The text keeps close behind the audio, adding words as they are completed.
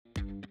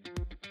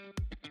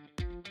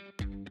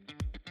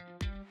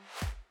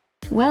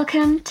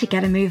Welcome to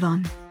Get a Move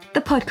On,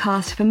 the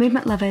podcast for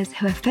movement lovers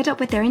who are fed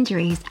up with their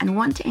injuries and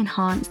want to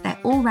enhance their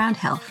all-round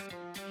health.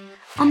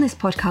 On this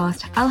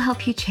podcast, I'll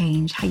help you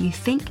change how you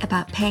think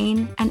about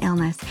pain and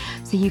illness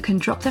so you can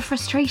drop the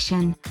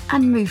frustration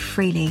and move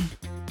freely.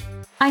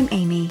 I'm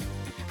Amy,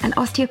 an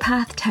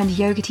osteopath turned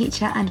yoga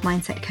teacher and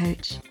mindset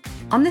coach.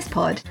 On this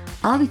pod,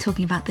 I'll be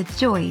talking about the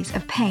joys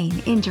of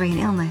pain, injury and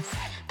illness,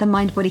 the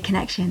mind-body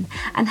connection,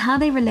 and how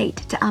they relate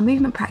to our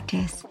movement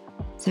practice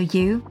so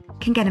you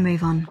can get a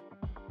move on.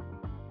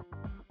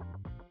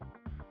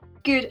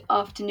 Good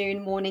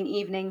afternoon, morning,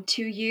 evening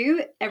to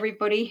you,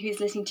 everybody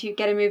who's listening to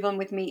Get a Move On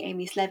with me,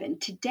 Amy Slevin.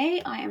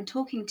 Today I am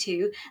talking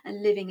to a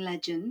living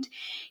legend.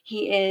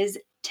 He is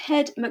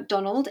Ted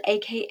McDonald,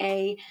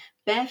 aka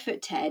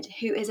Barefoot Ted,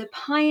 who is a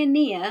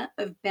pioneer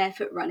of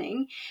barefoot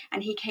running,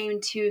 and he came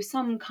to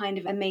some kind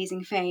of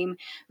amazing fame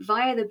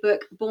via the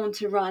book Born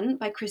to Run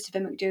by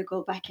Christopher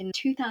McDougall back in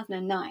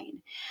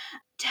 2009.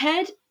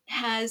 Ted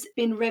has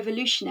been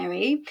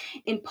revolutionary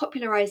in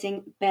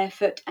popularizing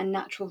barefoot and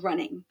natural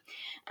running,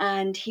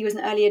 and he was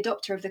an early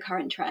adopter of the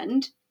current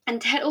trend.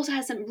 And Ted also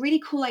has some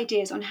really cool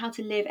ideas on how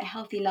to live a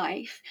healthy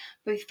life,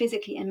 both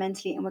physically and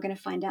mentally, and we're going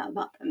to find out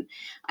about them.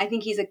 I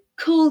think he's a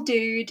cool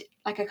dude,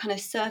 like a kind of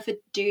surfer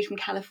dude from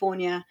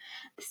California.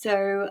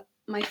 So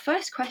my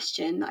first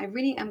question, I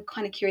really am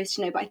kind of curious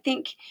to know, but I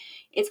think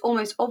it's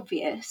almost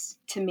obvious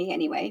to me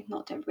anyway,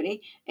 not to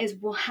everybody, is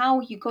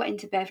how you got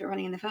into barefoot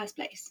running in the first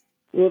place.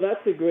 Well,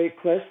 that's a great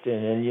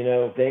question.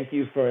 And, thank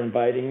you for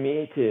inviting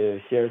me to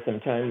share some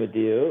time with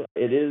you.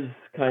 It is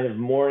kind of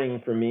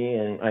morning for me,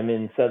 and I'm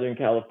in Southern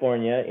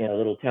California in a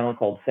little town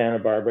called Santa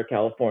Barbara,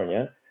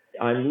 California.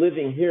 I'm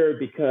living here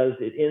because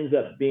it ends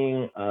up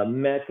being a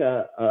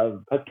mecca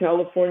of a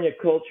California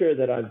culture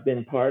that I've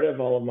been part of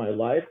all of my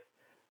life.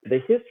 The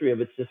history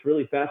of it's just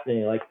really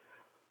fascinating, like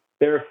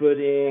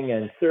barefooting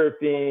and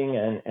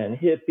surfing and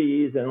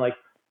hippies and like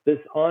this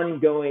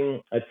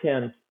ongoing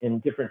attempt in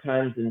different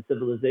times in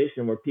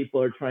civilization where people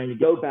are trying to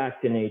go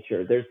back to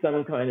nature. There's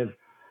some kind of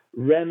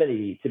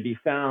remedy to be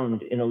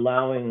found in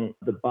allowing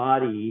the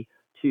body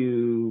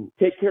to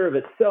take care of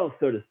itself,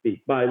 so to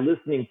speak, by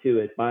listening to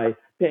it, by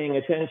paying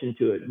attention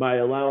to it, by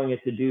allowing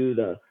it to do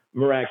the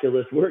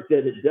miraculous work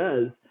that it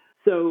does.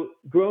 So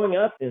growing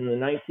up in the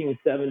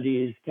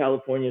 1970s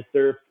California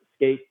surf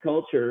skate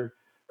culture,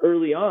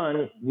 early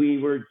on, we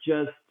were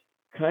just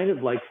kind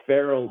of like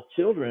feral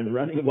children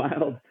running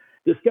wild,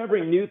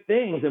 discovering new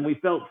things. And we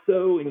felt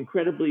so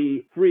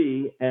incredibly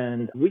free.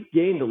 And we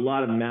gained a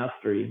lot of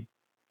mastery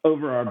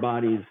over our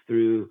bodies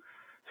through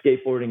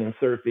skateboarding and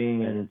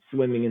surfing and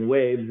swimming in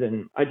waves.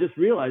 And I just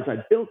realized I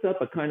built up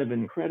a kind of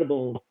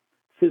incredible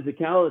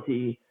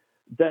physicality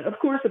that, of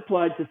course,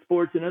 applied to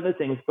sports and other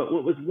things. But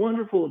what was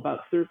wonderful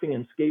about surfing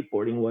and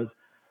skateboarding was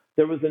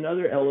there was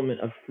another element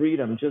of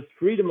freedom, just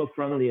freedom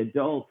from the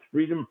adults,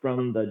 freedom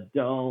from the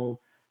dull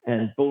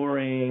and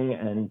boring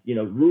and,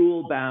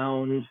 rule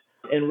bound.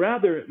 And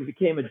rather, it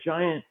became a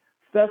giant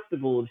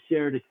festival of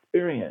shared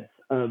experience,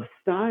 of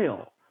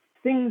style,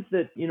 things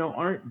that,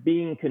 aren't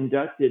being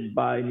conducted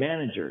by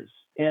managers.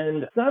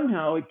 And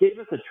somehow it gave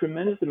us a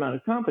tremendous amount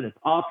of confidence,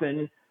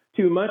 often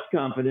too much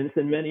confidence.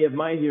 And many of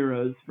my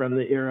heroes from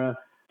the era,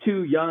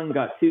 too young,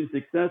 got too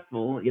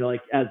successful,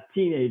 like as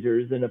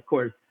teenagers. And of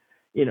course,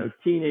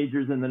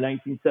 teenagers in the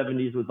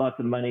 1970s with lots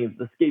of money,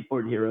 the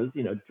skateboard heroes,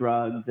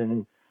 drugs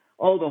and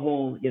all the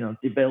whole,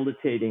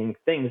 debilitating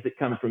things that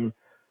come from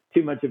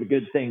too much of a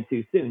good thing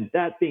too soon.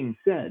 That being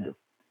said,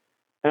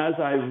 as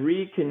I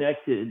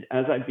reconnected,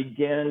 as I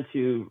began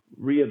to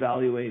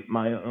reevaluate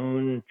my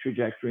own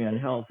trajectory on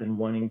health and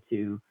wanting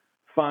to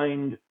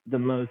find the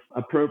most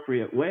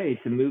appropriate way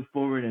to move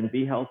forward and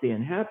be healthy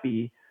and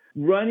happy,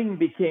 running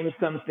became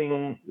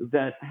something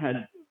that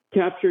had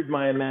captured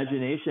my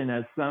imagination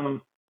as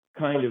some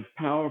kind of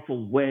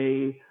powerful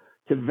way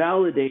to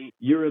validate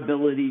your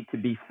ability to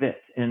be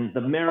fit. And the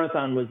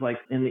marathon was like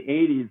in the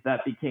 80s,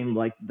 that became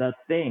like the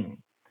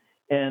thing.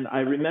 And I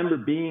remember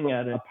being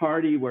at a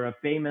party where a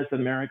famous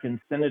American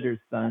senator's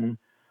son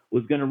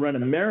was going to run a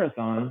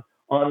marathon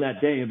on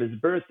that day of his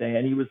birthday.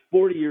 And he was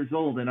 40 years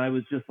old. And I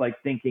was just like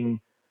thinking,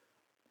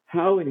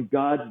 how in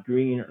God's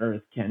green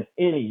earth can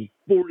any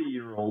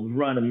 40-year-old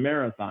run a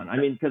marathon? I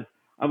mean, because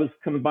I was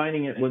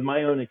combining it with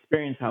my own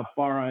experience, how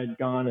far I'd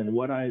gone and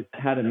what I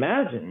had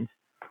imagined.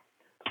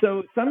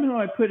 So somehow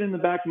I put in the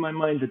back of my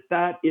mind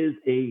that is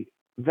a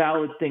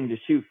valid thing to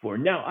shoot for.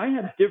 Now, I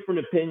have different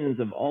opinions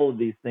of all of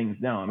these things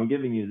now. I'm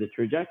giving you the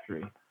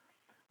trajectory.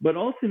 But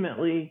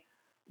ultimately,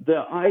 the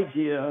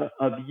idea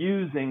of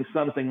using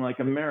something like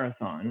a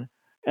marathon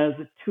as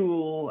a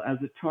tool, as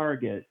a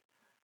target,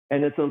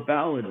 and it's a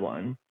valid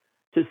one,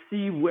 to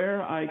see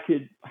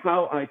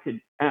how I could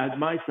add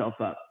myself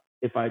up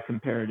if I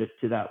compared it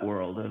to that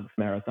world of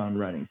marathon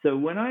running. So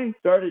when I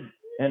started,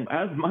 and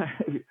as my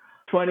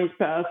 20s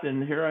passed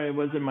and here I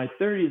was in my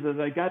 30s, as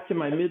I got to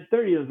my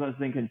mid-30s, I was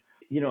thinking,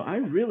 I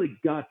really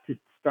got to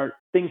start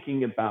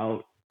thinking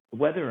about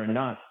whether or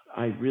not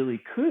I really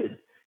could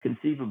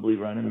conceivably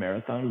run a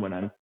marathon when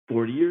I'm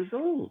 40 years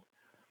old.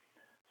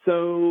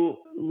 So,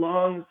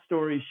 long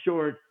story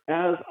short,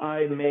 as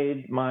I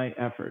made my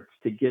efforts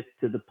to get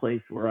to the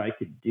place where I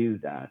could do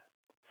that,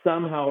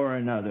 somehow or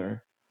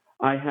another,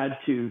 I had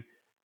to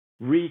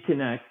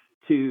reconnect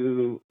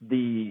to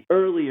the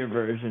earlier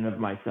version of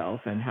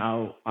myself and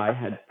how I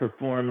had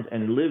performed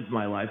and lived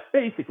my life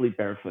basically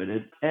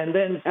barefooted. And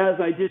then as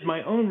I did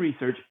my own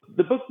research,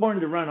 the book Born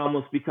to Run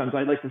almost becomes,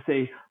 I'd like to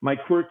say, my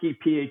quirky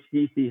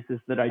PhD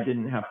thesis that I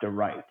didn't have to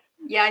write.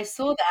 Yeah, I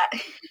saw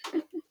that.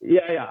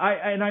 Yeah.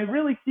 I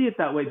really see it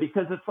that way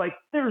because it's like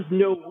there's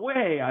no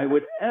way I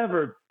would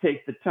ever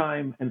take the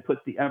time and put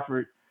the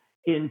effort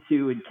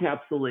into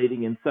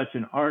encapsulating in such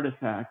an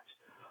artifact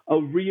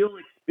a real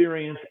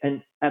experience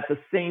and at the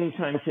same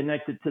time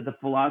connected to the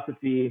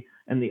philosophy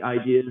and the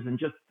ideas and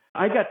just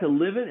I got to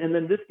live it and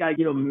then this guy,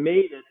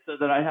 made it so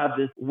that I have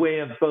this way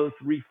of both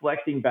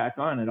reflecting back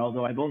on it,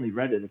 although I've only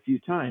read it a few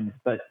times,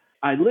 but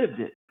I lived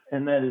it.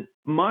 And then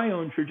my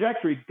own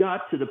trajectory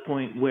got to the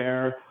point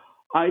where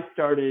I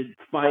started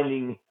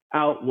finding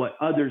out what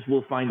others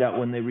will find out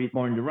when they read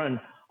Born to Run.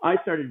 I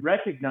started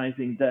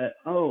recognizing that,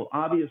 oh,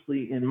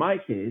 obviously, in my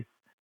case,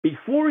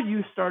 before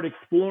you start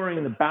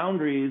exploring the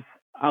boundaries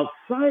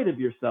outside of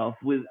yourself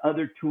with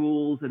other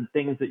tools and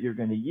things that you're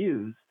going to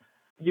use,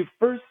 you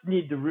first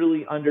need to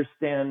really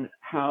understand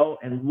how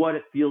and what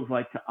it feels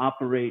like to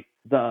operate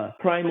the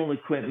primal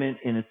equipment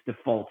in its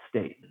default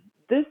state.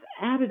 This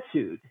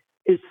attitude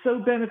is so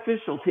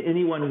beneficial to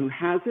anyone who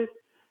has it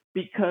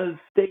because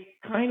they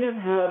kind of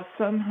have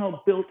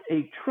somehow built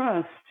a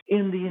trust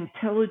in the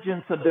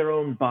intelligence of their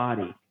own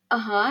body.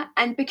 Uh-huh.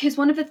 And because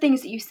one of the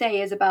things that you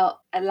say is about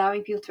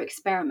allowing people to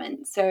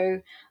experiment. So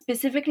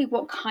specifically,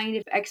 what kind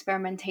of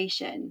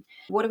experimentation?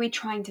 What are we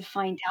trying to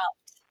find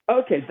out?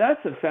 Okay, that's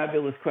a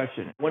fabulous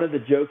question. One of the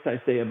jokes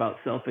I say about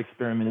self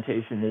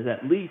experimentation is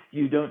at least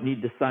you don't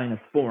need to sign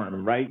a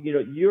form, right?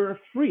 You're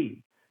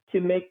free to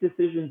make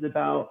decisions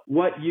about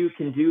what you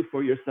can do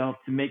for yourself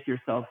to make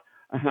yourself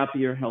a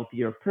happier,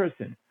 healthier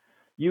person.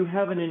 You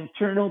have an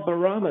internal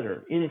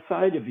barometer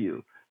inside of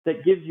you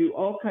that gives you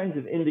all kinds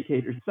of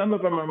indicators. Some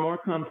of them are more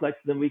complex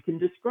than we can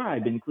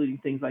describe, including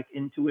things like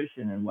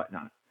intuition and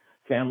whatnot,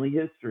 family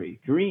history,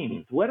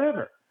 dreams,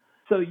 whatever.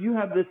 So you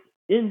have this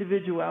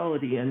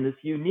individuality and this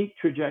unique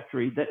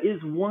trajectory that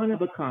is one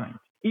of a kind.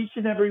 Each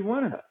and every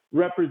one of us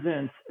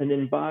represents an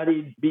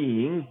embodied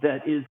being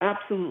that is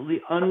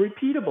absolutely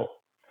unrepeatable.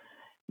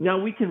 Now,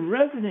 we can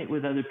resonate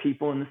with other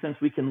people in the sense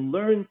we can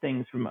learn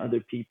things from other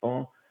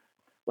people.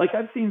 Like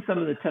I've seen some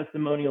of the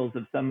testimonials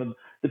of some of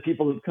the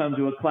people who've come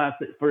to a class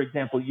that, for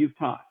example, you've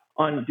taught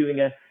on doing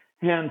a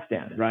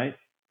handstand, right?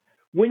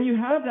 When you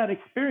have that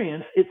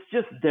experience, it's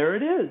just there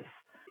it is.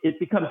 It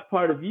becomes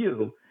part of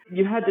you.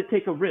 You had to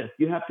take a risk.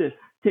 You have to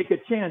take a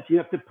chance. You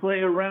have to play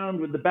around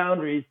with the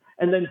boundaries.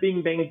 And then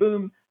bing, bang,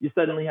 boom, you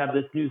suddenly have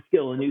this new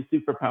skill, a new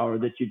superpower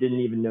that you didn't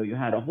even know you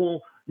had. A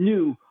whole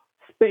new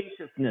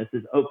spaciousness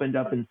is opened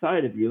up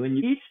inside of you. And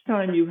each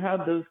time you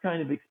have those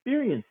kind of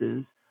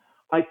experiences,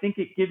 I think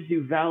it gives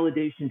you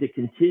validation to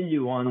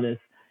continue on this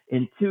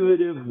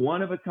intuitive,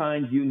 one of a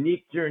kind,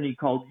 unique journey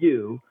called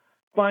you,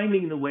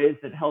 finding the ways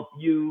that help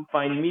you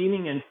find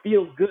meaning and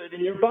feel good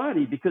in your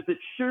body, because it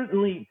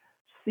certainly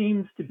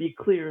seems to be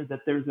clear that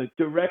there's a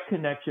direct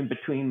connection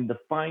between the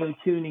fine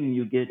tuning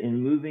you get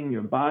in moving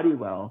your body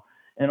well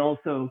and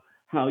also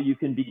how you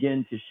can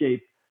begin to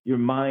shape your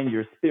mind,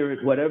 your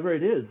spirit, whatever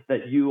it is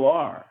that you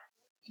are.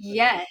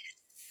 Yes,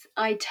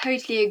 I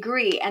totally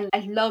agree. And I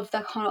love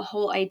the kind of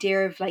whole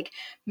idea of like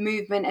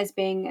movement as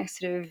being a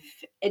sort of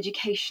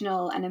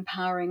educational and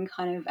empowering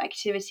kind of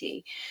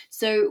activity.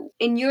 So,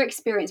 in your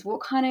experience,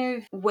 what kind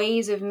of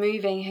ways of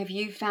moving have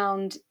you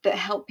found that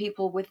help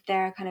people with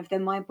their kind of their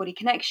mind body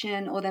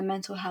connection or their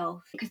mental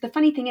health? Because the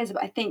funny thing is,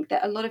 I think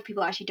that a lot of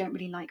people actually don't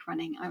really like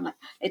running. I'm like,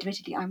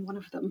 admittedly, I'm one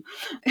of them.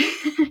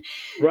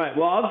 Right.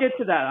 Well, I'll get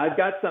to that. I've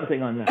got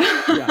something on that.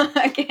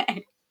 Yeah.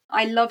 Okay.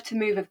 I love to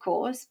move, of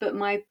course, but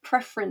my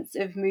preference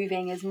of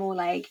moving is more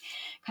like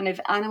kind of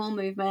animal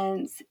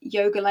movements,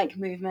 yoga like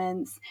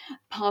movements,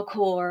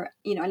 parkour.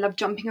 I love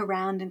jumping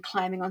around and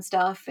climbing on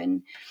stuff.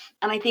 And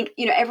I think,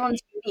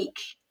 everyone's unique.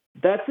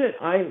 That's it.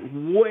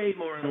 I'm way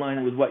more in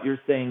line with what you're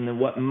saying than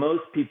what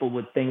most people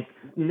would think.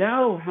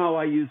 Now, how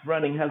I use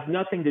running has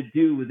nothing to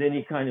do with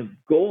any kind of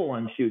goal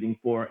I'm shooting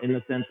for in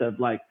the sense of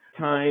like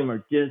time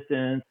or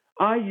distance.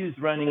 I use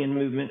running and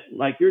movement,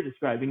 like you're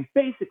describing,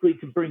 basically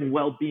to bring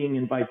well being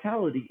and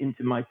vitality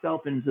into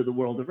myself and into the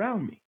world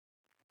around me.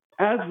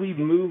 As we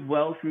move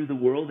well through the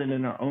world and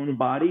in our own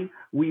body,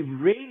 we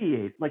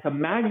radiate like a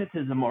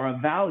magnetism or a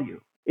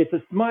value. It's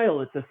a smile,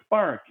 it's a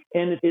spark,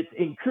 and it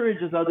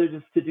encourages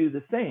others to do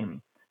the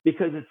same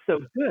because it's so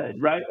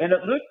good, right? And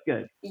it looks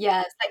good.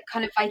 Yeah, it's like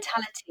kind of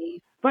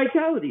vitality.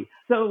 Vitality.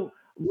 So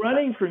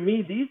running for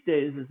me these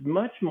days is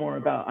much more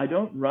about I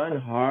don't run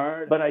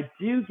hard, but I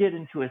do get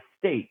into a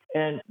state.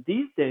 And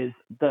these days,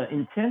 the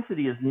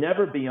intensity is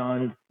never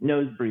beyond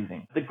nose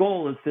breathing. The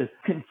goal is to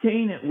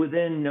contain it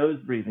within nose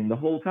breathing the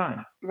whole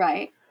time.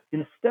 Right.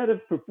 Instead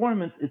of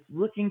performance, it's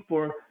looking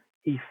for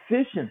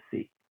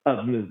efficiency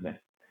of movement.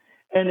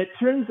 And it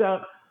turns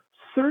out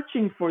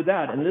searching for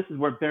that, and this is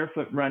where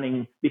barefoot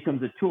running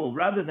becomes a tool,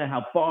 rather than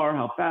how far,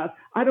 how fast.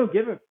 I don't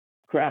give a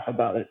crap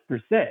about it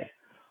per se.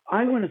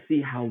 I want to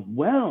see how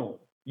well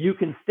you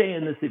can stay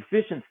in this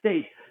efficient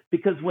state,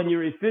 because when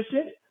you're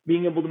efficient,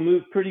 being able to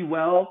move pretty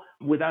well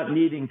without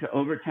needing to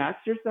overtax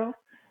yourself,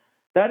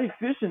 that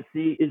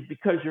efficiency is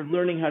because you're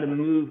learning how to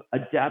move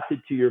adapted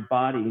to your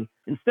body.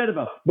 Instead of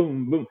a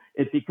boom, boom,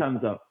 it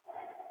becomes a.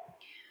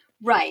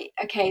 Right.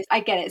 Okay. I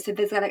get it. So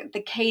there's like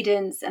the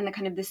cadence and the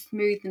kind of the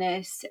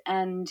smoothness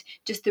and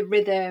just the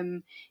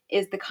rhythm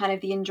is the kind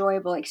of the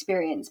enjoyable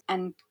experience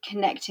and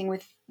connecting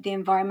with the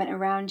environment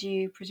around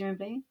you,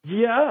 presumably.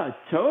 Yeah,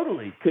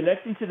 totally.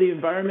 Connecting to the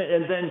environment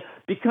and then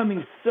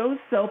becoming so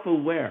self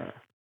aware,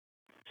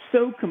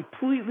 so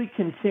completely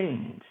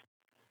contained,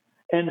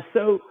 and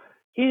so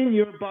in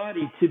your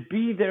body to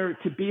be there,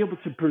 to be able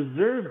to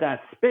preserve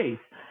that space,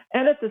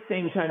 and at the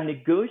same time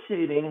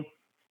negotiating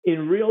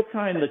in real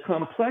time the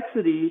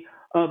complexity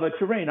of a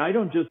terrain. I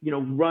don't just,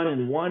 run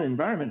in one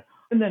environment.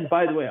 And then,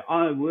 by the way,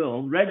 I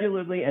will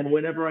regularly and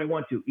whenever I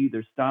want to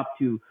either stop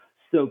to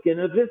soak in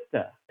a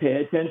vista,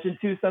 pay attention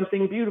to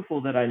something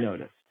beautiful that I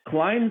noticed,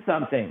 climb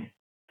something,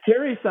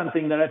 carry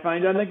something that I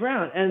find on the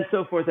ground, and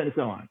so forth and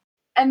so on.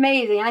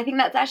 Amazing. And I think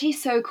that's actually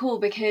so cool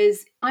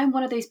because I'm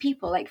one of those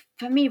people. Like,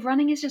 for me,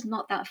 running is just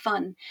not that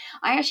fun.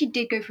 I actually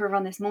did go for a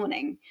run this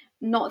morning,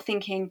 not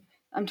thinking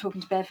I'm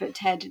talking to Barefoot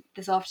Ted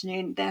this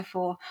afternoon,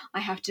 therefore I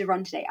have to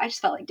run today. I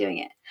just felt like doing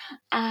it.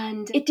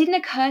 And it didn't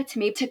occur to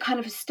me to kind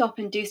of stop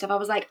and do stuff. I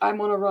was like,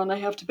 I'm on a run, I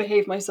have to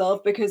behave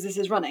myself because this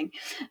is running.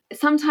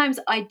 Sometimes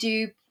I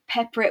do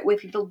pepper it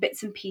with little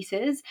bits and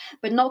pieces,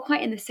 but not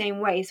quite in the same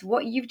way. So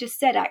what you've just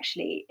said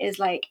actually is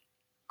like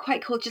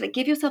quite cool. Just like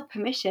give yourself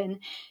permission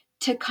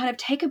to kind of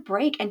take a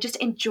break and just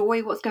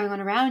enjoy what's going on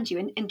around you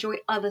and enjoy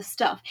other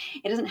stuff.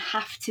 It doesn't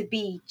have to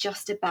be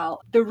just about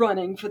the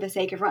running for the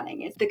sake of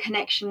running. It's the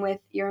connection with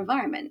your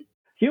environment.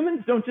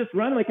 Humans don't just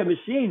run like a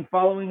machine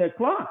following a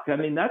clock. I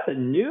mean, that's a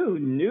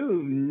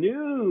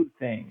new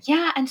thing.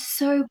 Yeah, and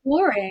so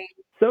boring.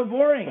 So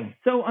boring,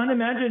 so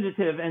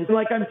unimaginative, and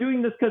like I'm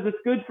doing this because it's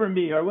good for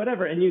me or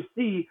whatever. And you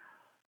see,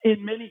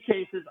 in many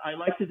cases, I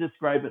like to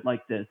describe it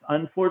like this.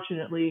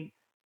 Unfortunately,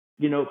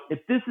 if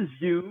this is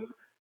you,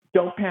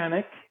 don't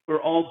panic.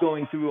 We're all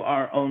going through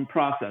our own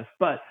process.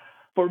 But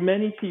for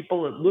many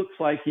people, it looks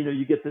like,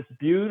 you get this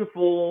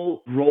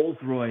beautiful Rolls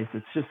Royce.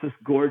 It's just this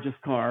gorgeous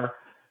car.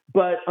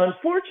 But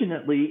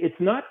unfortunately, it's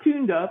not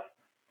tuned up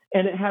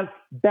and it has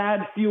bad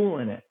fuel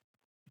in it.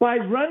 By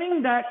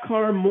running that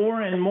car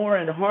more and more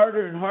and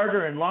harder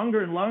and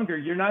longer,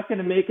 you're not going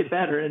to make it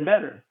better and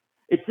better.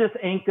 It just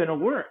ain't going to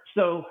work.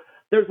 So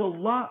there's a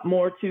lot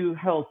more to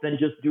health than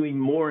just doing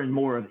more and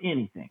more of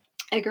anything.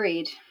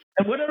 Agreed.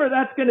 And whatever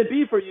that's going to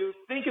be for you,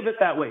 think of it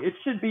that way. It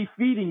should be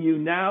feeding you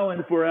now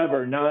and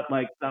forever, not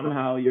like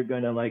somehow you're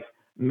going to like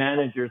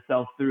manage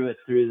yourself through it,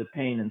 through the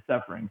pain and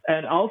suffering.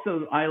 And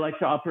also, I like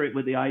to operate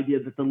with the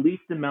idea that the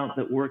least amount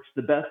that works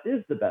the best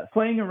is the best.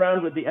 Playing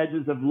around with the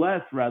edges of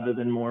less rather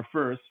than more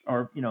first,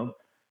 or,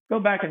 go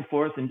back and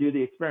forth and do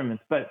the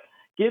experiments. But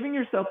giving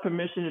yourself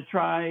permission to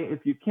try, if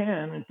you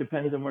can, it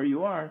depends on where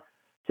you are,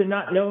 to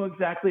not know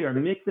exactly or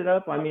mix it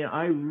up. I mean,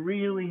 I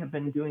really have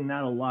been doing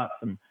that a lot,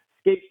 from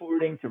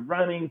skateboarding to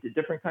running to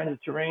different kinds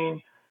of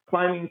terrain,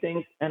 climbing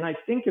things. And I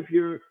think if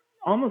you're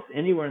almost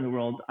anywhere in the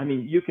world, I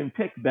mean, you can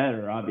pick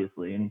better,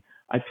 obviously. And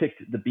I picked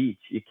the beach.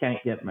 You can't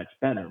get much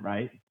better,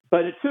 right?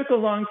 But it took a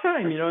long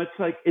time. It's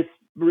like it's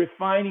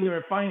refining and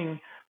refining.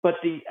 But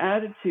the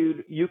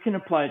attitude, you can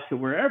apply it to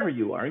wherever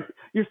you are.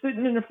 You're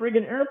sitting in a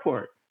friggin'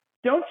 airport.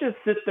 Don't just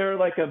sit there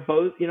like a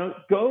boat,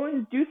 go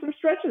and do some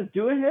stretches,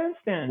 do a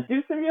handstand,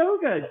 do some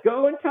yoga,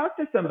 go and talk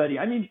to somebody.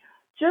 I mean,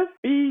 just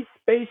be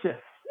spacious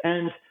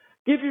and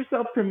give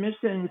yourself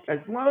permission, as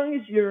long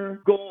as your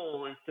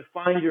goal is to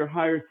find your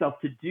higher self,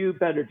 to do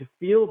better, to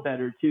feel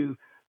better, to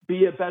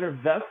be a better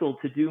vessel,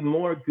 to do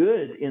more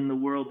good in the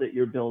world that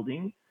you're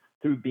building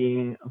through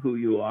being who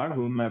you are,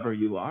 whomever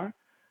you are,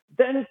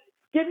 then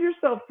give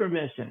yourself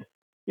permission.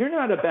 You're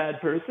not a bad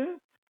person.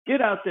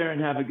 Get out there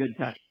and have a good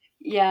time.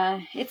 Yeah,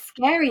 it's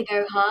scary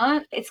though,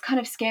 huh? It's kind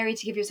of scary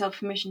to give yourself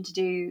permission to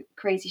do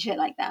crazy shit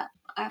like that.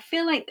 I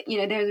feel like,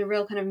 there's a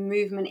real kind of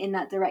movement in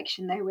that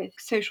direction though with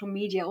social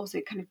media also.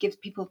 It kind of gives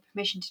people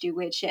permission to do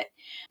weird shit.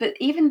 But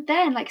even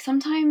then, like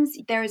sometimes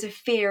there is a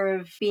fear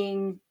of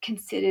being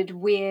considered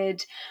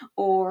weird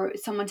or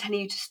someone telling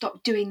you to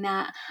stop doing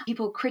that.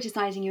 People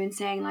criticizing you and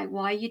saying like,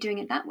 why are you doing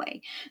it that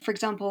way? For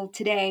example,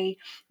 today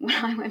when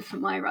I went for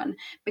my run,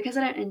 because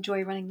I don't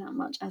enjoy running that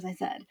much, as I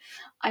said,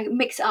 I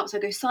mix it up. So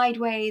I go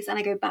sideways and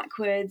I go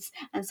backwards,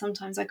 and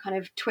sometimes I kind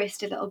of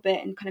twist a little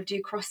bit and kind of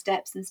do cross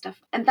steps and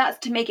stuff. And that's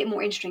to make it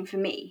more interesting for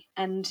me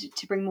and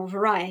to bring more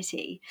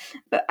variety.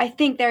 But I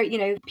think there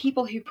are,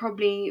 people who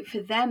probably for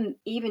them,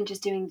 even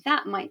just doing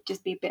that might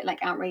just be a bit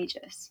like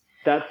outrageous.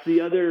 That's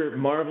the other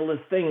marvelous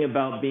thing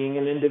about being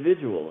an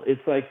individual.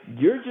 It's like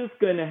you're just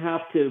going to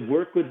have to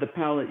work with the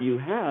palette you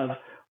have.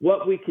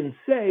 What we can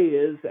say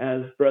is,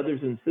 as brothers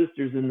and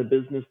sisters in the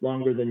business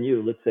longer than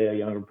you, let's say a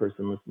younger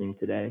person listening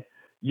today,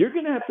 you're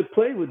going to have to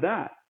play with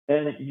that.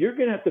 And you're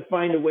going to have to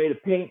find a way to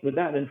paint with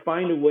that and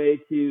find a way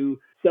to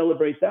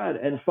celebrate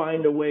that and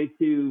find a way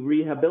to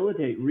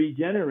rehabilitate,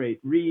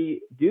 regenerate,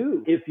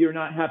 redo if you're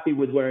not happy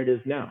with where it is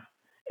now.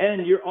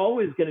 And you're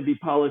always going to be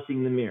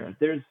polishing the mirror.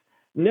 There's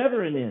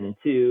never an end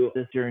to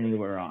this journey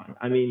we're on.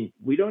 I mean,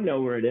 we don't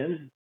know where it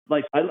ends.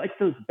 Like, I like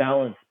those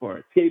balance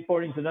sports.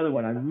 Skateboarding's another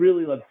one. I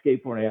really love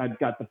skateboarding. I've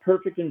got the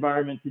perfect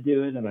environment to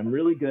do it, and I'm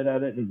really good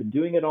at it, and been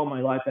doing it all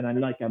my life, and I'm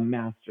like a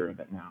master of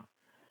it now.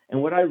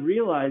 And what I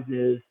realize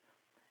is,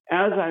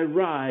 as I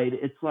ride,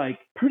 it's like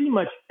pretty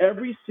much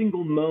every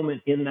single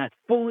moment in that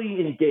fully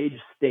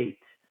engaged state,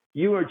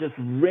 you are just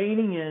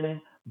reining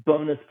in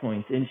bonus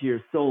points into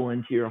your soul,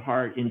 into your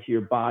heart, into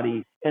your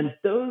body. And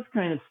those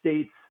kind of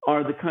states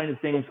are the kind of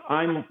things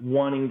I'm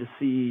wanting to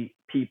see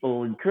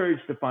people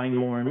encouraged to find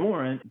more and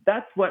more. And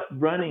that's what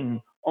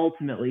running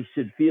ultimately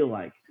should feel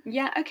like.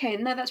 Yeah, okay,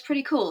 no, that's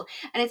pretty cool.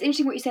 And it's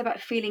interesting what you say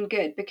about feeling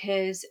good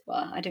because,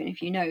 well, I don't know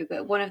if you know,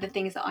 but one of the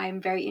things that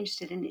I'm very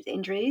interested in is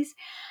injuries.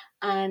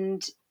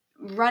 And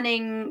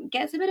running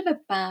gets a bit of a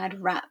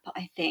bad rap,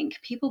 I think.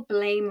 People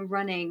blame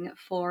running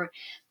for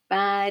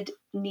bad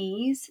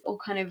knees or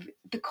kind of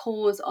the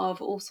cause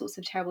of all sorts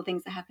of terrible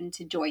things that happen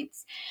to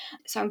joints.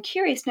 So I'm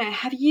curious now,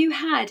 have you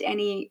had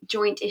any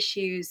joint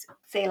issues,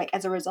 say, like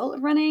as a result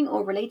of running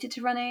or related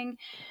to running?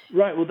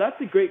 Right. Well, that's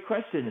a great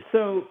question.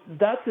 So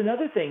that's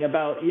another thing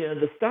about,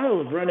 the style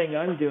of running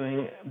I'm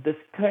doing, this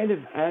kind of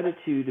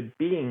attitude of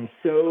being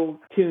so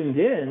tuned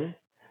in,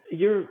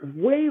 you're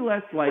way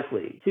less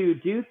likely to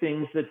do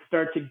things that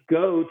start to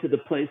go to the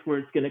place where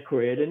it's going to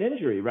create an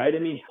injury, right? I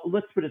mean,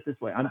 let's put it this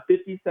way. I'm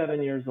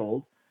 57 years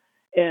old.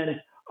 And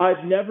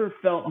I've never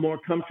felt more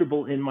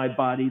comfortable in my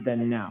body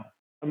than now.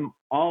 I'm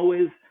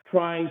always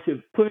trying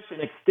to push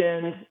and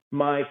extend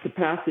my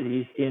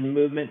capacities in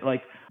movement,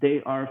 like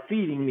they are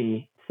feeding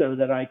me so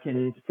that I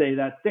can say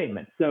that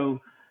statement. So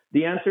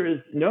the answer is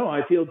no,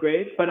 I feel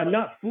great, but I'm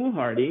not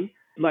foolhardy.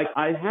 Like,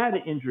 I had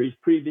injuries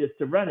previous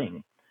to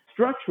running,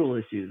 structural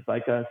issues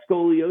like a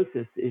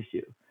scoliosis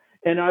issue.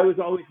 And I was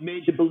always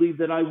made to believe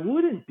that I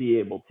wouldn't be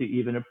able to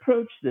even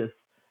approach this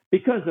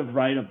because of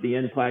right of the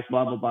end plaque,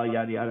 blah, blah, blah,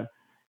 yada, yada,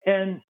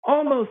 and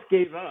almost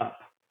gave up.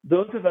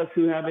 Those of us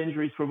who have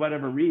injuries for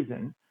whatever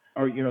reason,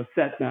 or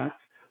setbacks,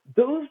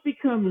 those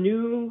become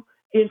new,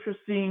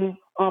 interesting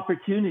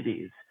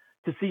opportunities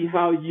to see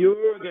how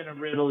you're going to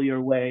riddle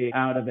your way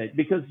out of it,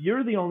 because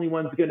you're the only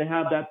ones going to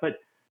have that, but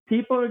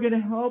people are going to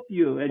help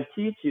you and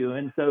teach you.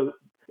 And so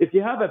if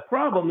you have a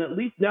problem, at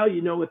least now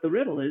you know what the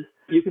riddle is.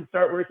 You can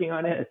start working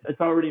on it. It's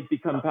already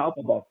become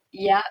palpable.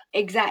 Yeah,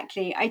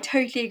 exactly. I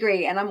totally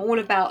agree. And I'm all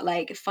about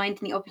like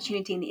finding the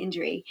opportunity in the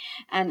injury.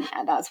 And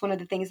that's one of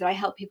the things that I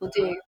help people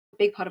do. A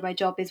big part of my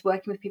job is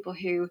working with people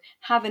who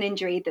have an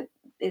injury that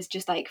is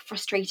just like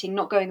frustrating,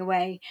 not going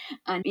away,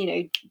 and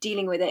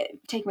dealing with it,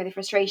 taking away the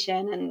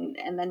frustration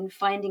and then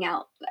finding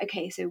out,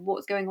 okay, so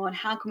what's going on?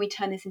 How can we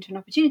turn this into an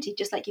opportunity?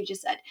 Just like you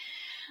just said.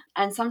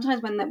 And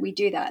sometimes when we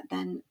do that,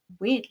 then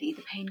weirdly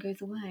the pain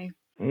goes away.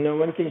 No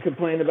one can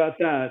complain about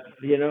that.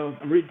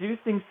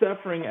 Reducing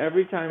suffering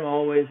every time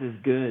always is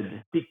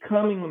good.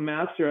 Becoming a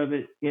master of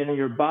it in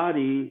your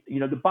body,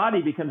 the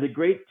body becomes a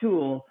great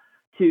tool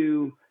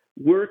to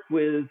work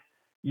with,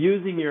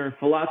 using your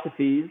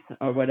philosophies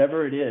or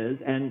whatever it is,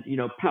 and,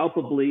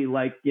 palpably,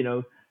 like,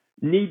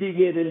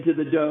 kneading it into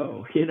the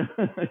dough.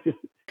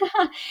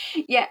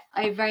 Yeah,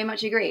 I very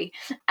much agree.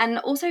 And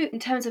also, in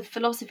terms of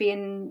philosophy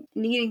and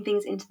kneading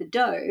things into the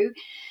dough,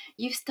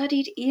 you've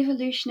studied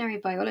evolutionary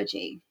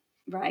biology,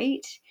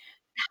 right?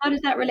 How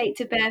does that relate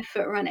to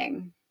barefoot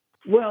running?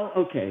 Well,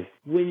 okay.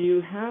 When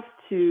you have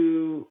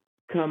to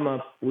come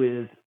up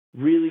with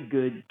really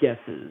good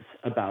guesses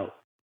about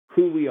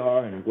who we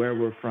are and where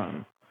we're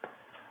from,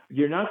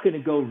 you're not going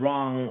to go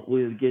wrong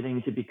with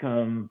getting to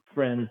become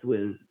friends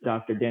with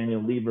Dr. Daniel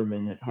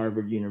Lieberman at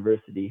Harvard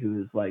University, who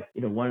is, like,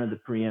 one of the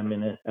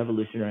preeminent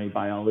evolutionary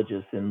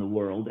biologists in the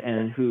world,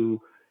 and who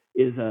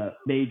is a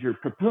major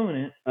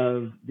proponent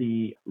of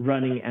the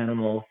running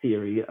animal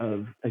theory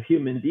of a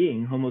human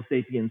being, Homo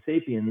sapiens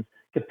sapiens,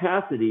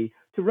 capacity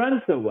to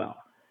run so well.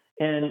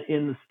 And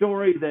in the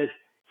story that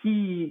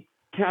he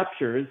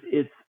captures,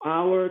 it's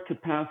our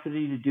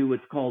capacity to do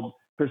what's called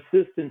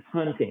persistence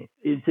hunting.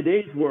 In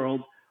today's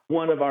world,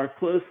 one of our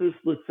closest,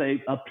 let's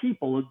say, a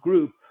people, a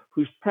group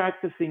who's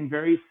practicing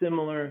very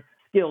similar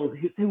skills,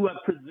 who have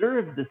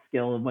preserved the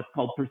skill of what's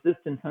called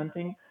persistence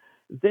hunting,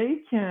 they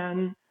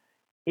can,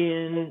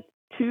 in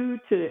 2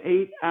 to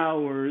 8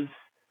 hours,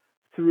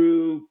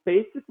 through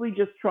basically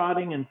just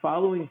trotting and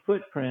following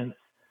footprints,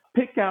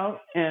 pick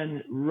out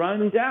and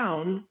run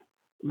down,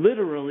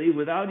 literally,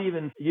 without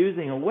even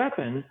using a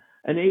weapon,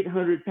 an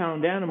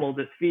 800-pound animal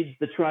that feeds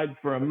the tribe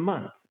for a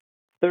month,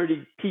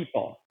 30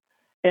 people.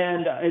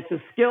 And it's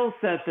a skill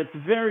set that's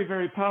very,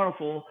 very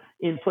powerful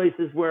in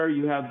places where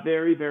you have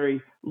very,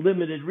 very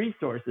limited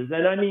resources.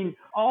 And I mean,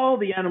 all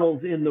the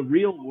animals in the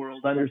real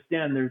world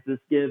understand there's this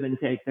give and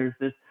take, there's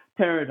this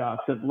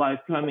paradox of life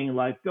coming,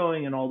 life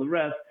going, and all the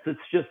rest. It's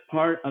just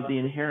part of the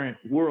inherent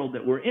world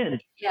that we're in.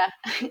 Yeah,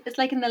 it's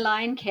like in The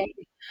Lion King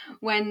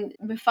when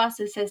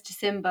Mufasa says to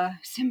Simba,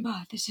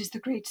 Simba, this is the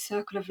great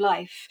circle of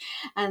life,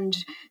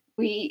 and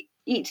we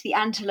eat the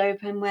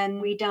antelope, and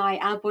when we die,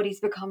 our bodies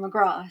become a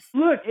grass.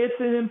 Look, it's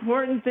an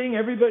important thing.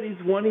 Everybody's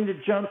wanting to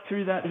jump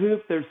through that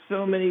hoop. There's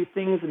so many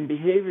things and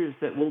behaviors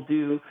that we'll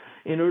do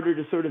in order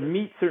to sort of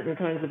meet certain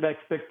kinds of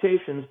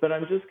expectations. But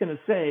I'm just going to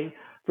say,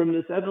 from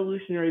this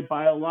evolutionary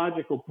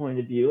biological point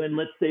of view, and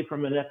let's say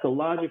from an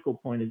ecological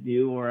point of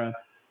view, or a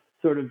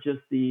sort of just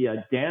the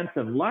dance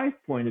of life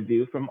point of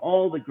view, from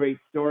all the great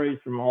stories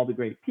from all the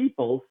great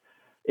peoples,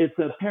 it's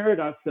a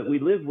paradox that we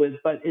live with,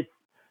 but it's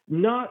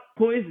not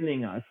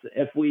poisoning us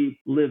if we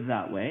live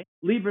that way.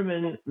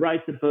 Lieberman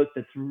writes a book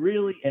that's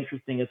really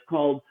interesting. It's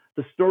called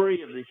The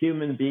Story of the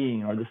Human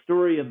Being, or The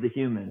Story of the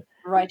Human.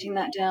 Writing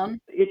that down.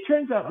 It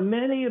turns out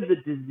many of the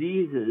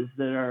diseases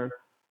that are,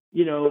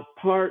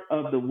 part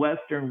of the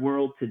Western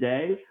world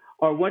today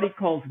are what he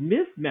calls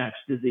mismatched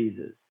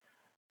diseases.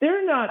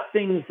 They're not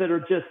things that are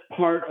just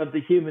part of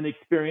the human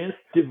experience,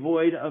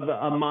 devoid of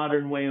a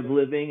modern way of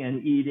living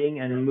and eating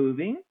and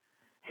moving.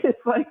 It's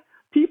like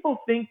people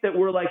think that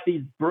we're like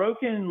these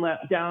broken,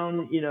 let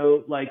down,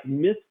 like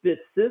misfit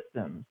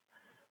systems.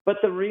 But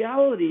the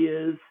reality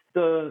is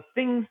the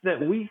things that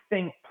we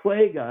think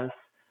plague us,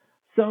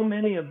 so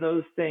many of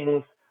those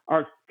things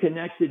are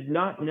connected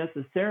not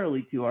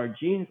necessarily to our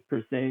genes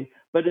per se,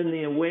 but in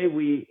the way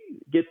we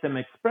get them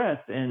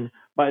expressed and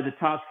by the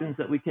toxins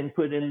that we can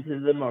put into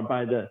them or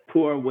by the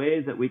poor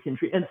ways that we can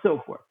treat and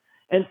so forth.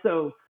 And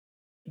so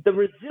the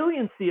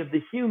resiliency of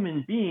the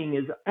human being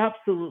is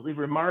absolutely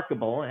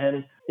remarkable.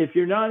 And if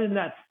you're not in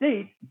that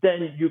state,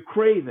 then you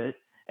crave it.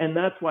 And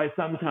that's why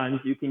sometimes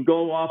you can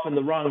go off in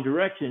the wrong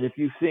direction if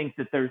you think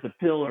that there's a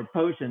pill or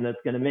potion that's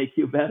going to make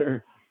you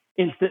better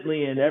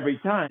instantly and every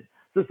time.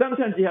 So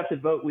sometimes you have to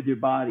vote with your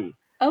body.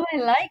 Oh, I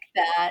like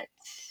that.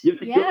 You have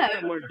to go Yeah.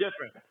 somewhere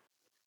different.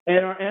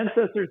 And our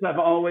ancestors have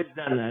always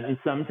done that. And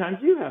sometimes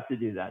you have to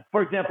do that.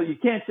 For example, you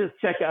can't just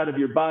check out of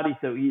your body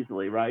so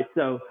easily, right?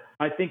 So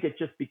I think it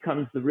just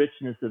becomes the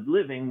richness of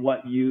living,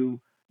 what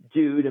you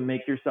do to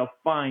make yourself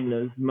find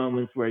those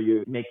moments where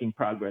you're making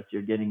progress,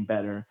 you're getting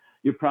better.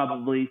 You're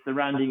probably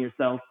surrounding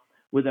yourself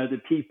with other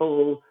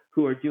people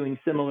who are doing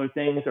similar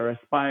things or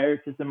aspire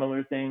to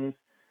similar things.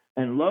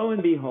 And lo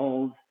and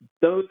behold,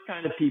 those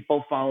kind of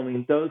people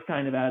following those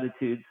kind of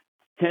attitudes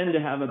tend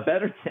to have a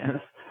better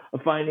chance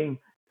of finding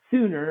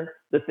sooner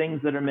the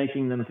things that are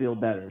making them feel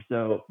better.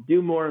 So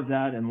do more of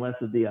that and less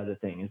of the other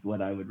thing is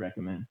what I would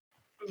recommend.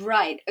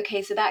 Right.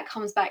 Okay, so that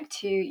comes back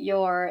to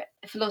your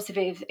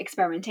philosophy of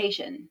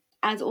experimentation.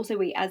 As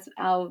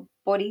our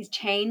bodies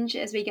change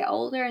as we get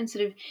older, and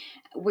sort of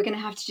we're going to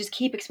have to just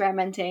keep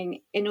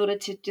experimenting in order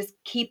to just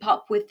keep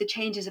up with the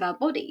changes of our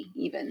body,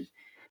 even.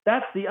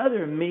 That's the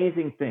other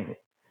amazing thing.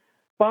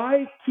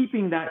 By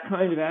keeping that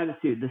kind of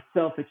attitude, the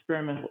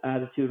self-experimental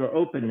attitude or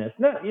openness,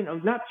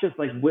 not just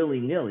like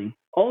willy-nilly,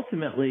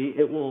 ultimately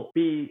it will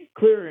be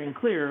clearer and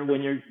clearer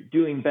when you're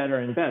doing better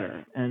and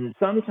better. And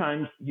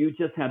sometimes you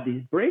just have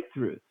these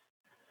breakthroughs.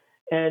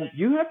 And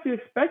you have to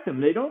expect them.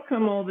 They don't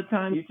come all the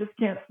time. You just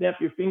can't snap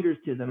your fingers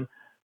to them.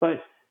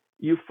 But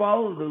you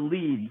follow the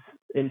leads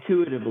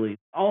intuitively.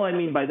 All I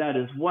mean by that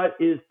is what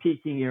is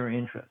piquing your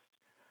interest.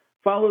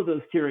 Follow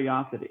those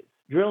curiosities.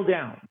 Drill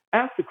down.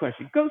 Ask the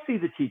question. Go see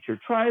the teacher.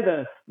 Try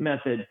the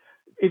method.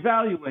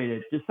 Evaluate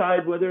it.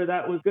 Decide whether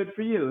that was good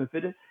for you. If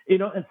it is,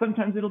 and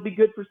sometimes it'll be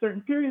good for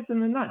certain periods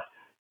and then not.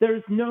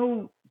 There's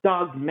no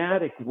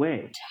dogmatic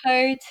way.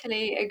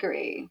 Totally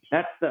agree.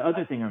 That's the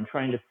other thing. I'm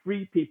trying to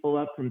free people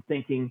up from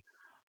thinking,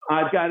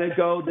 I've got to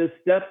go this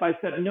step by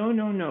step. No,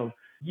 no, no.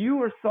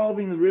 You are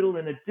solving the riddle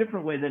in a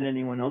different way than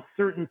anyone else.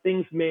 Certain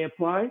things may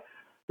apply.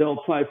 They'll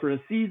apply for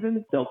a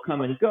season. They'll come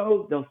and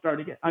go. They'll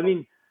start again. I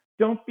mean,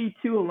 don't be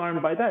too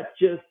alarmed by that.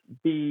 Just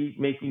be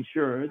making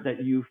sure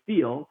that you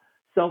feel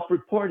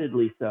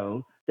self-reportedly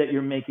so that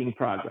you're making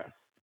progress.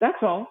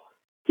 That's all.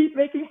 Keep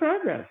making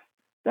progress.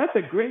 That's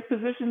a great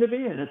position to be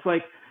in. It's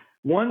like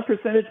 1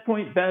 percentage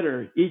point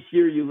better each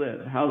year you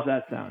live. How's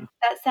that sound?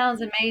 That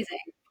sounds amazing.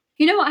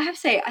 You know what I have to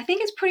say? I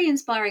think it's pretty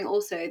inspiring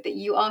also that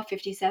you are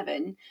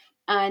 57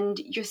 and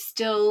you're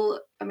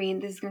still, I mean,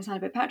 this is going to sound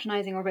a bit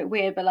patronizing or a bit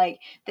weird, but like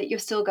that you're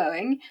still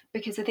going,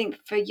 because I think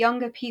for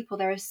younger people,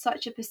 there is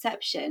such a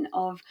perception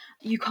of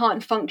you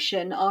can't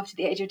function after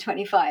the age of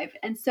 25.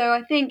 And so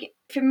I think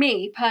for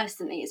me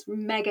personally, it's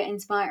mega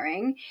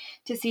inspiring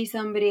to see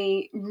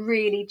somebody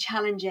really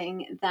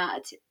challenging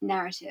that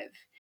narrative.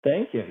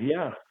 Thank you.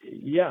 Yeah.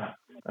 Yeah.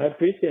 I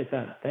appreciate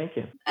that. Thank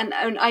you. And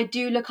I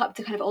do look up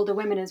to kind of older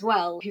women as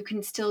well who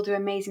can still do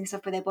amazing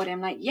stuff with their body. I'm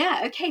like,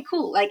 yeah, okay,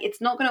 cool. Like it's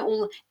not going to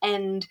all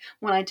end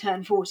when I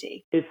turn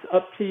 40. It's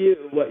up to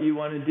you what you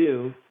want to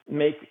do.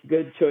 Make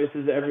good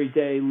choices every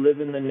day, live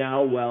in the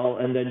now well,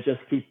 and then just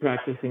keep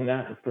practicing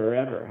that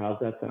forever. How's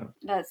that sound?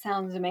 That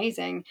sounds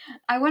amazing.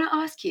 I want to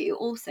ask you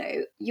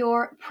also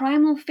your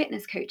primal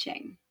fitness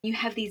coaching. You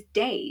have these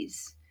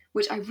days,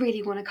 which I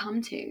really want to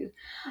come to,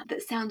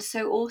 that sounds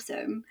so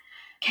awesome.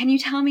 Can you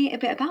tell me a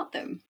bit about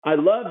them? I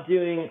love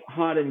doing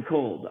hot and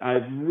cold.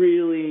 I've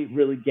really,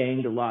 really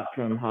gained a lot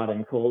from hot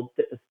and cold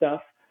stuff,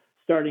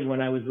 starting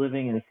when I was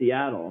living in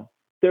Seattle.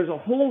 There's a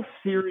whole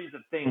series of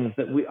things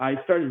that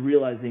I started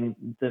realizing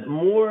that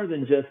more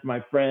than just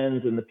my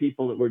friends and the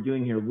people that we're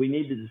doing here, we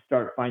needed to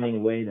start finding a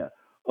way to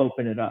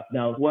open it up.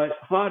 Now, what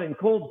hot and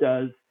cold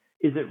does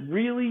is it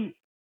really,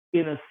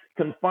 in a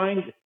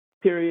confined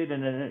period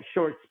and in a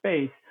short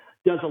space,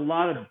 does a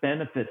lot of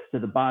benefits to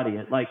the body.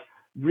 It like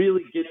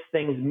really gets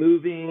things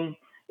moving.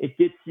 It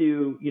gets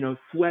you,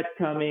 sweat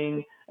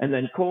coming. And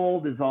then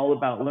cold is all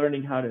about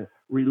learning how to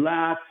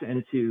relax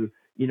and to,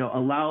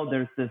 allow.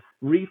 There's this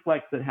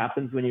reflex that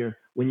happens when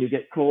you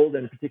get cold,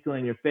 and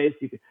particularly in your face,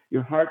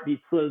 your heartbeat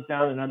slows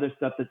down and other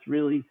stuff that's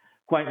really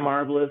quite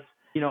marvelous.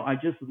 I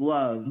just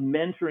love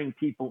mentoring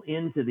people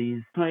into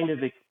these kind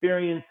of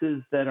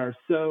experiences that are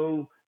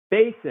so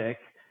basic.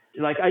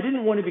 Like I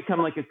didn't want to become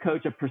like a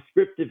coach, a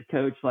prescriptive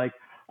coach, like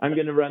I'm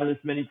going to run this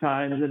many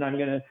times and I'm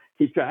going to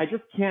keep track.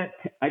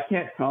 I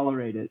can't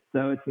tolerate it.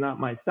 So it's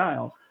not my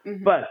style.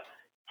 Mm-hmm. But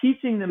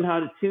teaching them how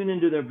to tune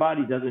into their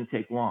body doesn't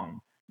take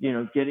long.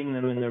 Getting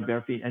them in their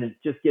bare feet and it's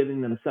just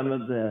giving them some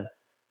of the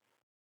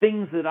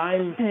things that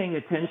I'm paying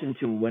attention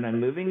to when I'm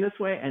moving this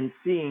way and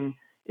seeing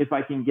if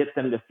I can get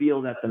them to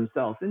feel that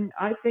themselves. And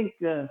I think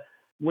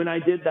when I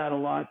did that a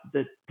lot,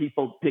 that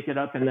people pick it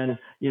up, and then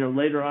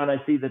later on I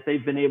see that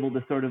they've been able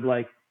to sort of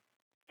like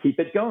keep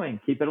it going,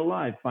 keep it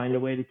alive, find a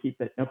way to keep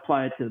it,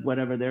 apply it to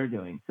whatever they're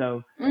doing.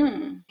 So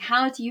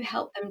How do you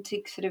help them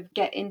to sort of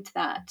get into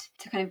that,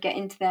 to kind of get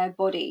into their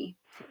body?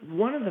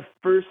 one of the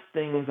first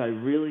things I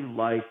really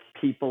like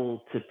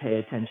people to pay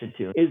attention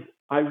to is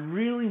I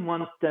really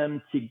want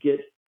them to get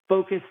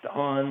focused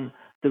on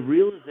the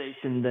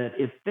realization that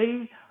if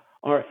they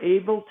are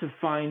able to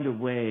find a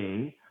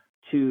way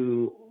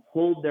to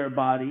hold their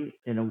body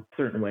in a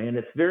certain way, and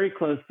it's very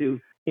close to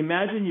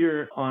imagine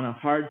you're on a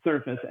hard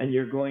surface and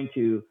you're going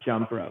to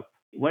jump rope.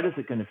 What is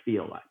it going to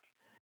feel like?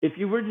 If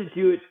you were to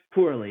do it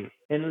poorly,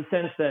 in the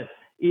sense that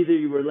either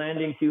you were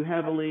landing too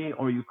heavily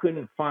or you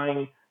couldn't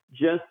find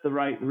just the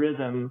right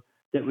rhythm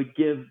that would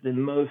give the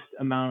most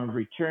amount of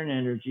return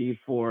energy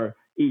for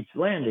each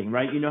landing,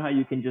 right? You know how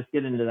you can just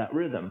get into that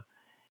rhythm.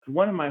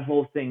 One of my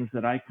whole things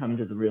that I come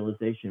to the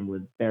realization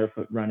with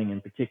barefoot running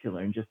in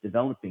particular and just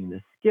developing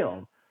this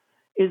skill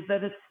is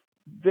that it's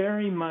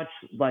very much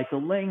like a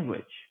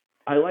language.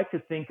 I like to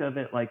think of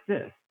it like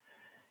this.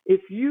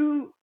 If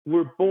you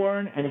were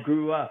born and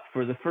grew up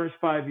for the first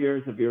 5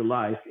 years of your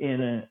life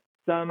in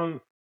some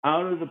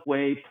out of the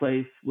way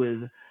place with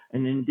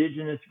an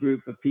indigenous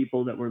group of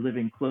people that were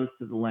living close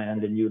to the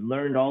land, and you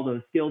learned all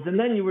those skills, and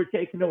then you were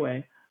taken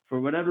away for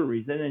whatever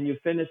reason, and you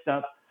finished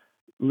up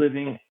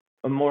living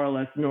more or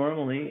less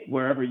normally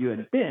wherever you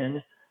had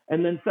been,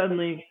 and then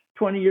suddenly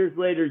 20 years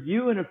later,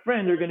 you and a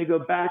friend are going to go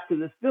back to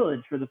this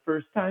village for the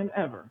first time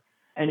ever,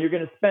 and you're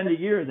going to spend a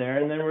year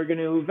there, and then we're going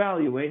to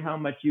evaluate how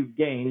much you've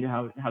gained,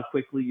 how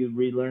quickly you've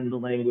relearned the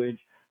language,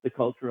 the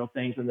cultural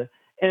things,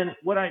 and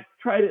what I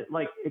try to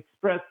like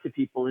express to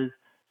people is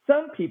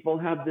some people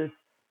have this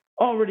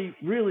already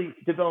really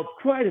developed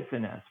quite a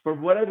finesse for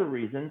whatever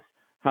reasons,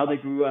 how they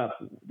grew up,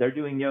 they're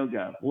doing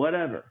yoga,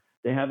 whatever.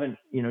 They haven't,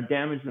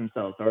 damaged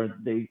themselves, or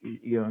they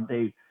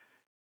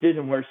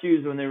didn't wear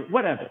shoes when they were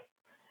whatever.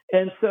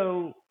 And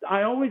so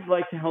I always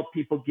like to help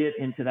people get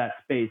into that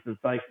space.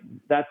 It's like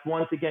that's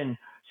once again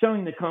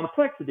showing the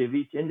complexity of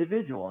each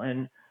individual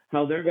and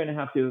how they're going to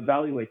have to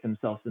evaluate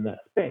themselves in that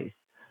space.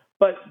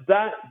 But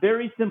that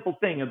very simple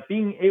thing of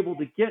being able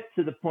to get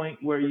to the point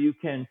where you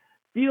can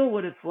feel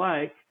what it's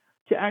like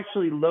to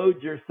actually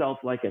load yourself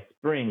like a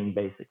spring,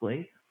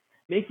 basically,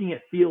 making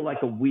it feel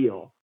like a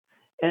wheel.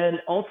 And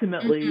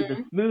ultimately, the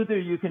Mm-hmm. smoother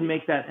you can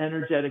make that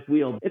energetic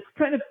wheel, it's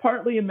kind of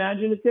partly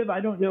imaginative. I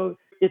don't know.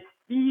 It's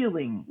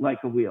feeling like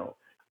a wheel.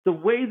 The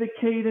way the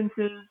cadence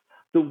is,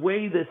 the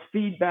way this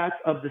feedback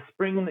of the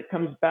spring that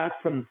comes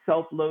back from the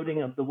self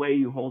loading of the way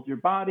you hold your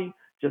body,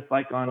 just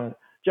like on a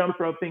jump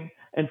roping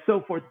and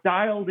so forth,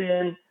 dialed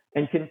in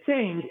and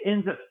contained,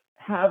 ends up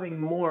having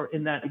more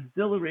in that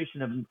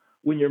exhilaration of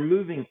when you're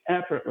moving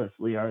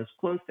effortlessly or as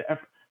close to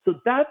effort. So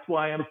that's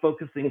why I'm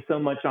focusing so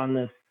much on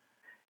this.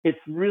 It's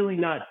really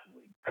not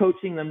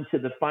coaching them to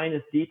the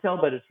finest detail,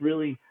 but it's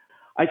really,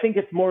 I think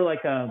it's more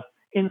like a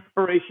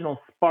inspirational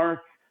spark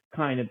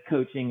kind of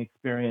coaching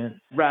experience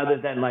rather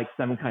than like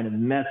some kind of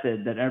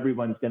method that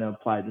everyone's going to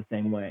apply the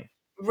same way.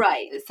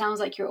 Right. It sounds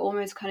like you're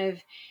almost kind of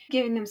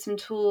giving them some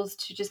tools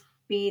to just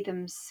be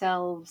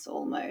themselves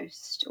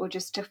almost, or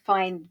just to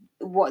find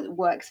what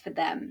works for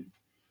them.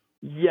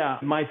 Yeah,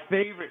 my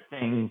favorite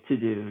thing to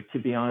do, to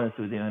be honest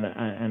with you,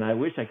 and I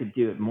wish I could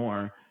do it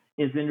more,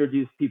 is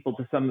introduce people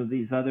to some of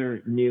these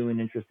other new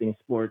and interesting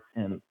sports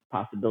and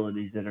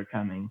possibilities that are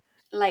coming.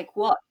 Like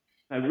what?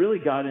 I really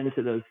got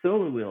into those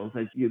solar wheels,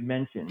 as you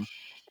mentioned.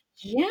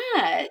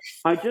 Yes.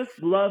 I just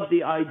love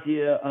the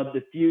idea of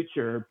the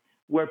future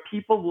where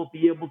people will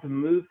be able to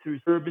move through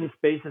urban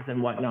spaces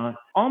and whatnot,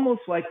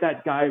 almost like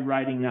that guy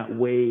riding that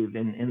wave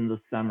in the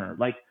summer,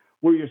 like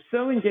where you're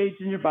so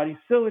engaged in your body,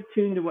 so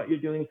attuned to what you're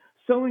doing,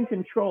 so in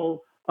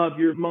control of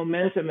your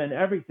momentum and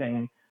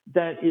everything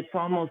that it's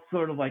almost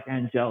sort of like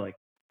angelic.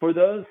 For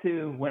those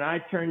who, when I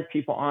turned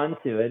people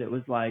onto it, it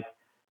was like,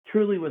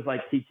 truly was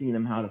like teaching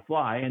them how to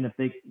fly. And if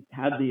they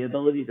had the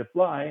ability to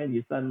fly and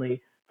you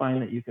suddenly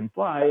find that you can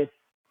fly,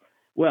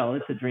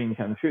 it's a dream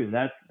come true.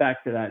 That's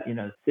back to that,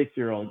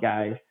 6-year-old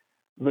guy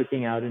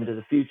looking out into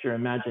the future,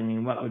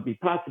 imagining what would be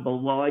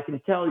possible. Well, I can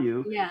tell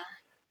you, Yeah.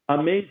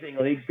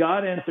 amazingly,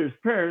 God answers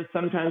prayers.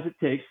 Sometimes it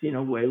takes,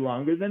 way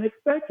longer than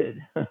expected.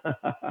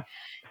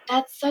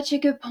 That's such a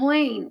good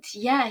point.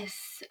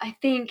 Yes. I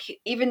think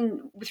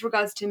even with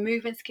regards to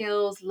movement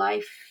skills,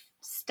 life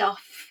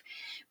stuff,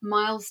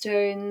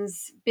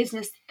 milestones,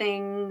 business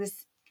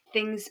things,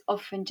 things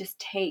often just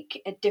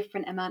take a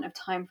different amount of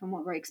time from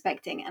what we're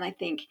expecting. And I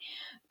think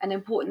an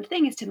important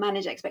thing is to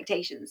manage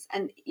expectations.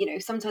 And,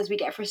 sometimes we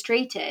get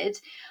frustrated,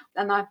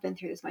 and I've been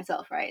through this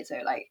myself, right? So,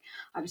 like,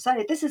 I've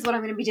decided this is what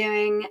I'm going to be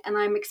doing, and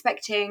I'm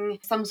expecting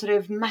some sort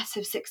of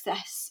massive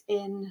success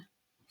in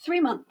 3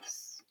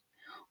 months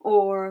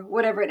or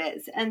whatever it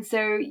is. And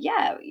so,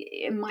 yeah,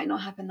 it might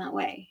not happen that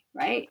way,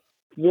 right?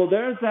 Well,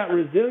 there's that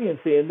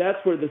resiliency, and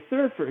that's where the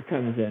surfer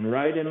comes in,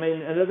 right? I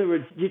mean, in other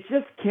words, you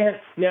just can't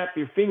snap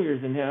your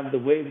fingers and have the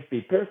waves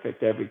be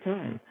perfect every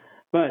time.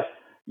 But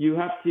you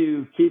have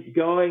to keep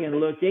going and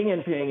looking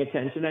and paying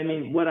attention. I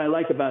mean, what I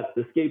like about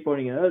the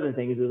skateboarding and other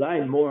things is I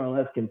more or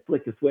less can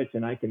flick a switch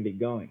and I can be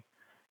going.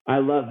 I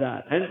love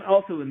that. And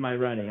also with my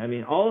running. I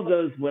mean, all of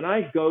those, when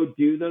I go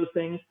do those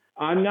things,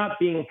 I'm not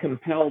being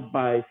compelled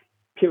by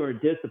pure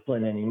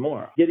discipline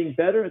anymore. Getting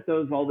better at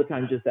those all the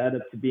time just add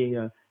up to being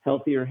a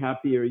healthier,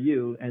 happier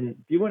you. And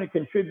if you want to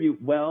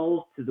contribute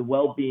well to the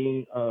well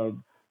being of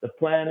the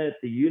planet,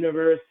 the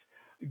universe,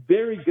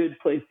 very good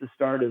place to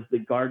start is the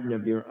garden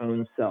of your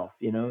own self,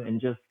 and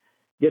just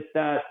get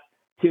that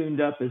tuned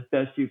up as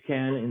best you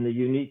can in the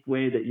unique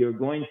way that you're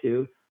going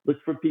to. Look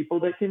for people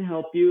that can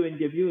help you and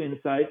give you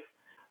insights,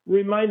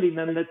 reminding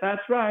them that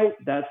that's right,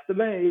 that's the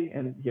way,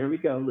 and here we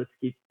go. Let's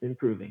keep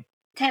improving.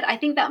 Ted, I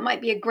think that might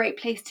be a great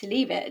place to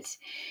leave it.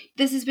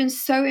 This has been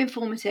so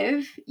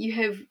informative. You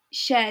have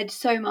shared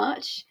so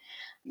much.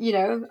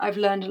 I've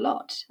learned a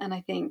lot, and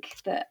I think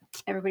that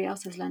everybody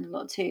else has learned a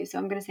lot too. So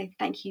I'm going to say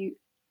thank you.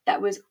 That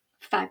was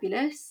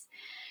fabulous.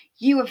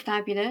 You were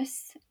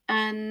fabulous,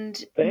 and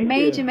Thank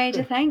major, you.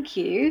 major thank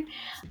you.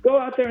 Go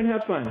out there and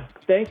have fun.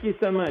 Thank you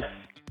so much.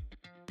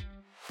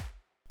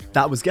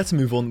 That was Get to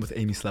Move On with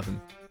Amy Slevin.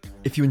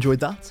 If you enjoyed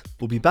that,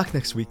 we'll be back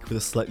next week with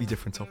a slightly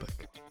different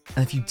topic.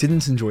 And if you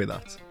didn't enjoy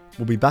that,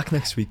 we'll be back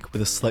next week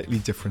with a slightly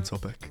different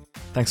topic.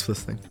 Thanks for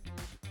listening.